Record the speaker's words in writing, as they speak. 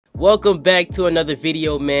Welcome back to another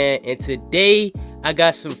video, man, and today I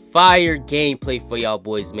got some fire gameplay for y'all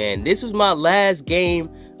boys, man. This was my last game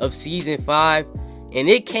of season 5 and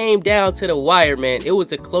it came down to the wire, man. It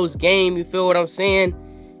was a close game, you feel what I'm saying?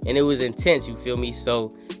 And it was intense, you feel me?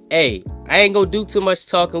 So hey, I ain't gonna do too much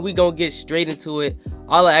talking, we gonna get straight into it.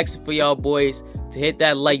 All I ask for y'all boys to hit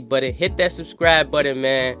that like button, hit that subscribe button,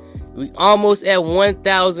 man. We almost at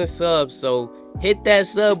 1,000 subs, so hit that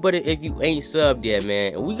sub button if you ain't subbed yet,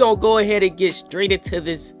 man. And we gonna go ahead and get straight into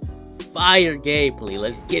this fire gameplay.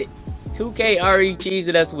 Let's get it. 2K already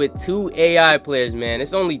cheesing us with 2 AI players, man.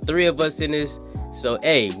 It's only 3 of us in this, so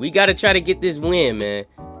hey, we gotta try to get this win, man.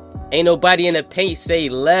 Ain't nobody in the paint. Say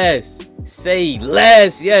less. Say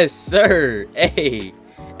less. Yes, sir. Hey,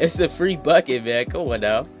 it's a free bucket, man. Come on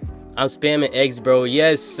now. I'm spamming X, bro.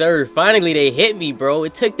 Yes, sir. Finally, they hit me, bro.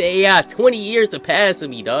 It took the AI 20 years to pass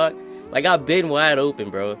me, dog. Like, I've been wide open,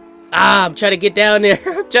 bro. I'm trying to get down there.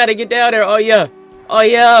 I'm trying to get down there. Oh, yeah. Oh,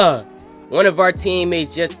 yeah. One of our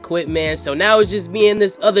teammates just quit, man. So now it's just me and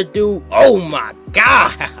this other dude. Oh, my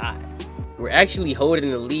God. We're actually holding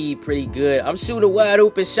the lead pretty good. I'm shooting a wide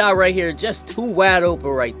open shot right here. Just too wide open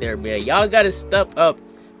right there, man. Y'all got to step up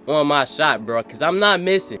on my shot, bro, because I'm not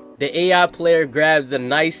missing. The AI player grabs a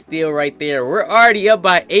nice steal right there. We're already up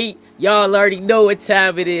by 8. Y'all already know what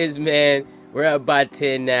time it is, man. We're up by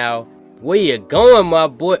 10 now. Where you going, my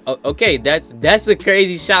boy? Oh, okay, that's a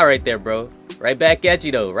crazy shot right there, bro. Right back at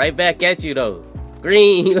you, though. Right back at you, though.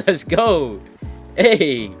 Green, let's go.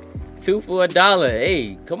 Hey, 2 for $1.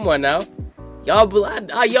 Hey, come on now.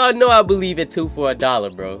 Y'all know I believe in 2 for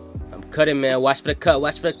 $1, bro. I'm cutting, man. Watch for the cut.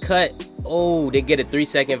 Watch for the cut. Oh, they get a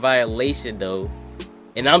 3-second violation, though.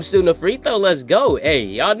 And I'm shooting a free throw. Let's go. Hey,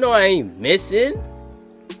 y'all know I ain't missing.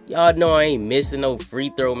 Y'all know I ain't missing no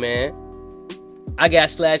free throw, man. I got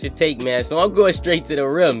slash and take, man, so I'm going straight to the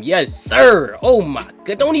rim. Yes, sir. Oh, my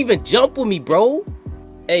God. Don't even jump with me, bro.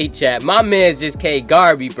 Hey, chat, my man just can't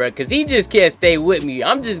guard me, bro, because he just can't stay with me.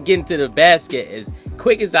 I'm just getting to the basket as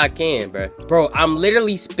quick as I can, bro. Bro, I'm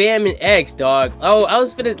literally spamming X, dog. Oh, I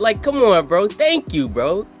was finna, like, come on, bro. Thank you,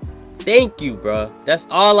 bro. Thank you, bro. That's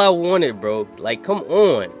all I wanted, bro. Like, come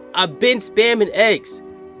on. I've been spamming X.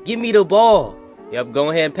 Give me the ball. Yep, go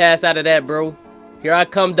ahead and pass out of that, bro. Here I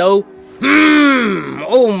come, though.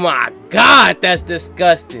 Oh my God, that's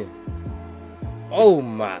disgusting. Oh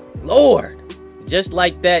my Lord. Just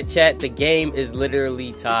like that, chat, the game is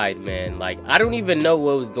literally tied, man. Like, I don't even know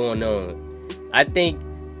what was going on. I think,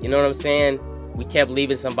 you know what I'm saying, we kept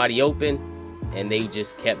leaving somebody open and they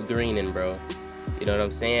just kept greening, bro. You know what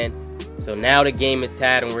I'm saying? So now the game is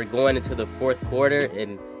tied and we're going into the 4th quarter,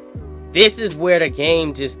 and this is where the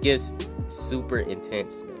game just gets super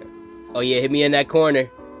intense, man. Oh yeah, hit me in that corner.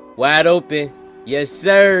 Wide open. Yes,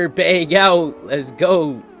 sir. Bang out. Let's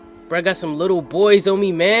go. Bro, I got some little boys on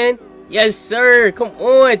me, man. Yes, sir. Come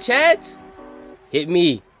on, chat. Hit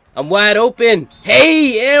me. I'm wide open.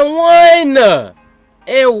 Hey, and 1.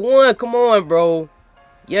 And 1. Come on, bro.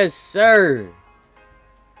 Yes, sir.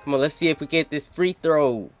 Come on, let's see if we get this free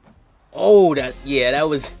throw. Oh, that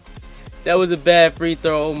was a bad free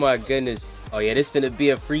throw. Oh my goodness. Oh yeah, this finna be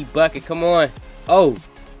a free bucket. Come on. Oh,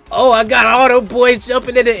 I got all them boys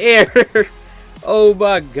jumping in the air. Oh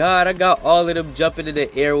my God, I got all of them jumping in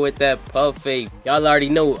the air with that puff fake. Y'all already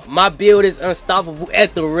know my build is unstoppable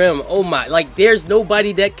at the rim. Oh my, like, there's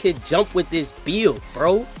nobody that could jump with this build,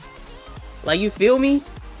 bro. Like, you feel me?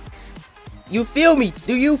 You feel me?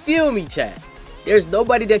 Do you feel me, chat? There's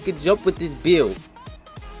nobody that could jump with this build.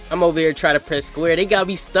 I'm over here trying to press square. They got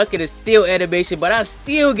me stuck in a steal animation, but I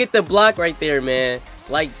still get the block right there, man.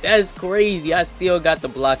 Like, that's crazy. I still got the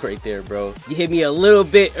block right there, bro. You hit me a little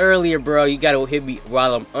bit earlier, bro. You gotta hit me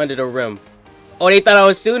while I'm under the rim. Oh, they thought I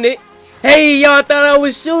was shooting it? Hey, y'all thought I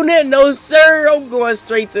was shooting it? No, sir. I'm going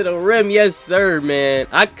straight to the rim. Yes, sir, man.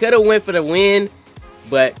 I could have went for the win,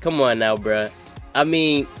 but come on now, bro. I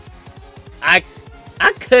mean, I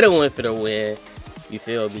could have went for the win. You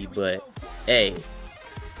feel me? But, hey,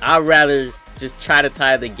 I'd rather just try to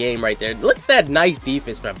tie the game right there. Look at that nice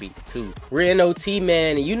defense from me, too. We're in OT,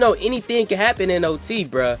 man, and you know anything can happen in OT,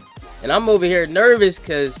 bruh. And I'm over here nervous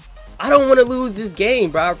because I don't want to lose this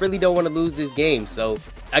game, bro. I really don't want to lose this game. So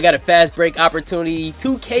I got a fast break opportunity.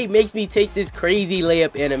 2K makes me take this crazy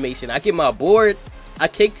layup animation. I get my board, I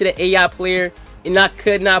kick to the AI player, and I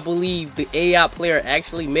could not believe the AI player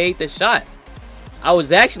actually made the shot. I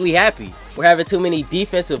was actually happy. We're having too many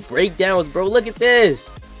defensive breakdowns, bro. Look at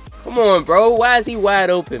this. Come on, bro. Why is he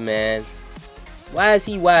wide open, man? Why is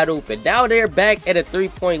he wide open? Now they're back at a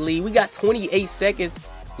 3-point lead. We got 28 seconds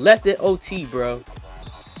left in OT, bro.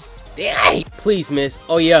 Dang. Please, miss.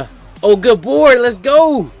 Oh, yeah. Oh, good board. Let's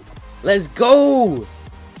go. Let's go.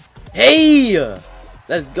 Hey,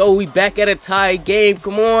 let's go. We back at a tie game.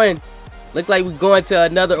 Come on. Look like we going to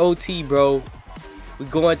another OT, bro. We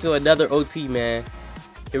going to another OT, man.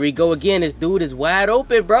 Here we go again. This dude is wide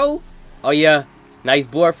open, bro. Oh, yeah. Nice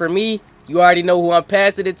board for me. You already know who I'm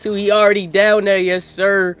passing it to. He already down there. Yes,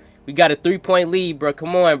 sir. We got a 3-point lead, bro.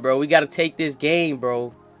 Come on, bro. We got to take this game,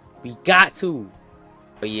 bro. We got to.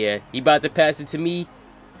 Oh, yeah. He about to pass it to me.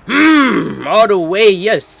 All the way.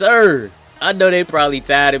 Yes, sir. I know they probably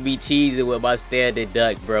tired of me cheesing with my standing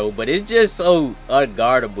duck, bro. But it's just so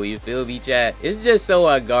unguardable. You feel me, chat? It's just so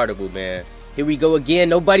unguardable, man. Here we go again.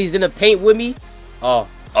 Nobody's in the paint with me. Oh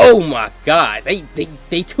my God.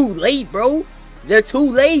 They too late, bro. They're too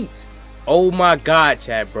late. Oh my God,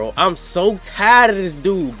 chat, bro. I'm so tired of this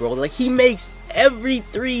dude, bro. Like, he makes every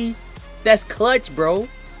three that's clutch, bro.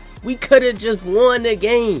 We could have just won the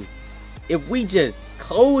game if we just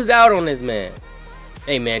close out on this man.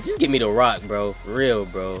 Hey, man, just give me the rock, bro. For real,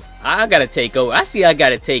 bro. I gotta take over. I see I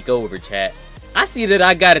gotta take over, chat. I see that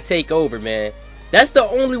I gotta take over, man. That's the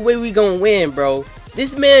only way we gonna win, bro.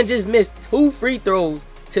 This man just missed 2 free throws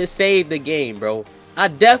to save the game, bro. I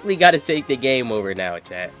definitely gotta take the game over now,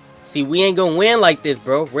 chat. See, we ain't gonna win like this,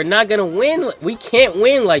 bro. We're not gonna win. We can't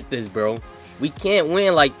win like this, bro. We can't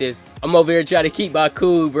win like this. I'm over here trying to keep my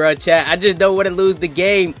cool, bro, chat. I just don't want to lose the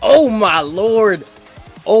game. Oh, my Lord.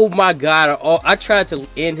 Oh my God, I tried to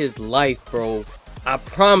end his life, bro. I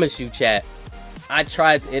promise you, chat. I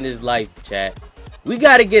tried to end his life, chat. We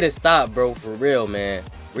gotta get a stop, bro, for real, man.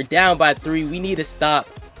 We're down by 3. We need a stop.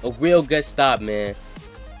 A real good stop, man.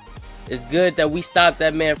 It's good that we stopped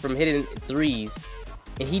that man from hitting threes.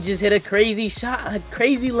 And he just hit a crazy shot, a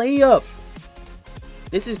crazy layup.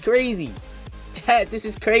 This is crazy. Chat, this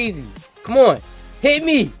is crazy. Come on. Hit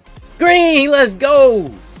me. Green, let's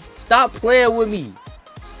go. Stop playing with me.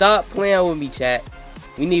 Stop playing with me, chat.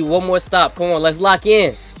 We need one more stop. Come on, let's lock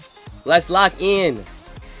in. Let's lock in.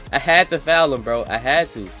 I had to foul him, bro. I had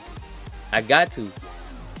to. I got to.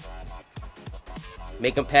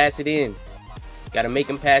 Make him pass it in. Gotta make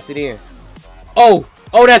him pass it in. Oh,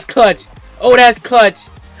 that's clutch. Oh, that's clutch.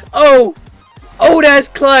 Oh, that's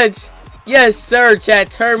clutch. Yes, sir, chat.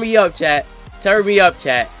 Turn me up, chat. Turn me up,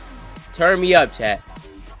 chat. Turn me up, chat.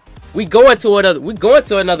 We going to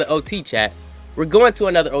another OT, chat. We're going to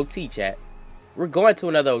another OT, chat. We're going to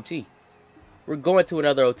another OT. We're going to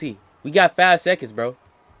another OT. We got 5 seconds, bro.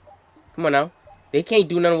 Come on now. They can't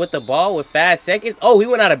do nothing with the ball with 5 seconds. Oh, he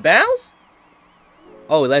went out of bounds?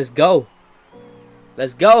 Oh, let's go.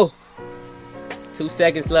 Let's go. 2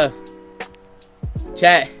 seconds left.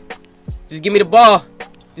 Chat. Just give me the ball.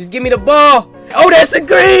 Just give me the ball. Oh, that's a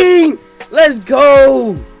green. Let's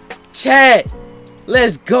go. Chat.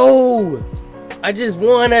 Let's go. I just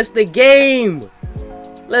won us the game.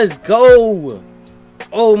 Let's go.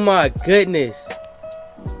 Oh my goodness.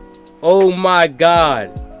 Oh my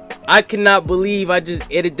God. I cannot believe I just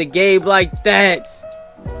ended the game like that.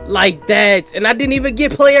 Like that. And I didn't even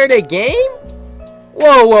get player of the game?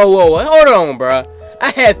 Whoa. Hold on, bro. I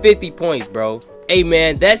had 50 points, bro. Hey,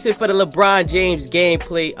 man, that's it for the LeBron James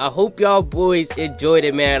gameplay. I hope y'all boys enjoyed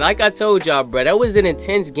it, man. Like I told y'all, bro, that was an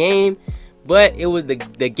intense game. But it was the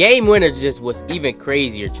game winner just was even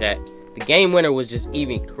crazier, chat. The game winner was just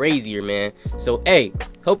even crazier, man. So, hey,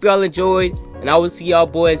 hope y'all enjoyed. And I will see y'all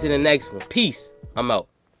boys in the next one. Peace. I'm out.